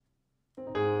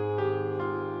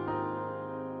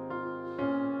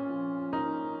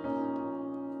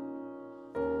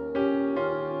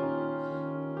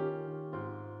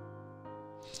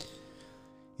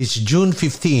It's June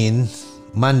 15,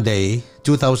 Monday,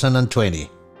 2020.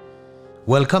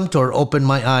 Welcome to our Open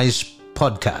My Eyes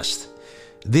podcast.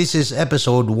 This is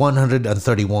episode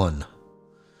 131.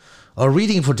 Our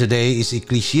reading for today is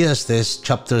Ecclesiastes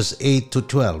chapters 8 to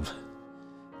 12.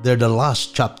 They're the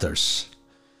last chapters.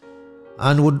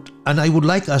 And I would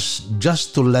like us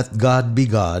just to let God be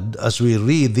God as we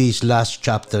read these last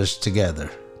chapters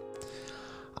together.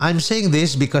 I'm saying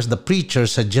this because the preacher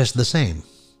suggests the same.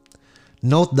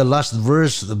 Note the last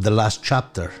verse of the last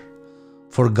chapter.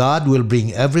 For God will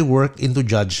bring every work into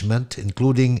judgment,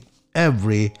 including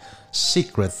every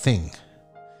secret thing,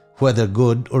 whether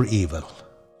good or evil.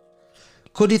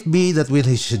 Could it be that when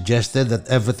he suggested that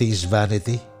everything is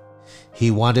vanity, he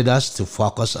wanted us to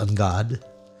focus on God?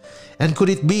 And could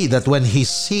it be that when he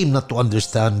seemed not to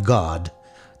understand God,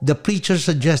 the preacher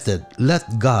suggested,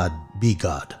 let God be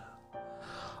God?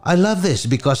 I love this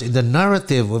because in the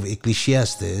narrative of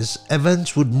Ecclesiastes,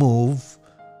 events would move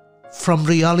from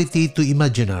reality to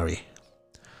imaginary,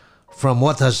 from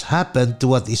what has happened to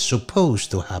what is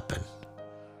supposed to happen,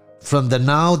 from the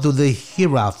now to the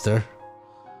hereafter,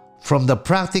 from the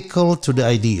practical to the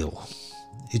ideal,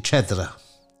 etc.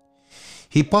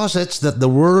 He posits that the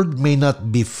world may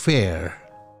not be fair.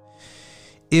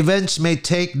 Events may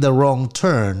take the wrong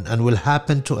turn and will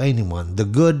happen to anyone. The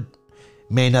good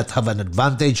may not have an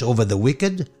advantage over the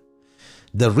wicked.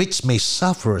 The rich may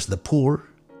suffer as the poor.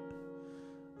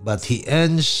 But he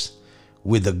ends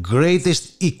with the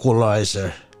greatest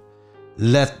equalizer.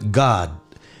 Let God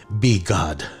be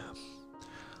God.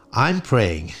 I'm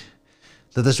praying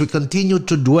that as we continue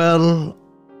to dwell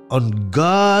on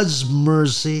God's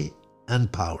mercy and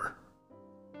power,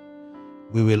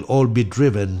 we will all be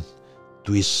driven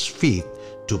to His feet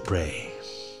to pray.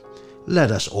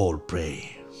 Let us all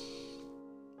pray.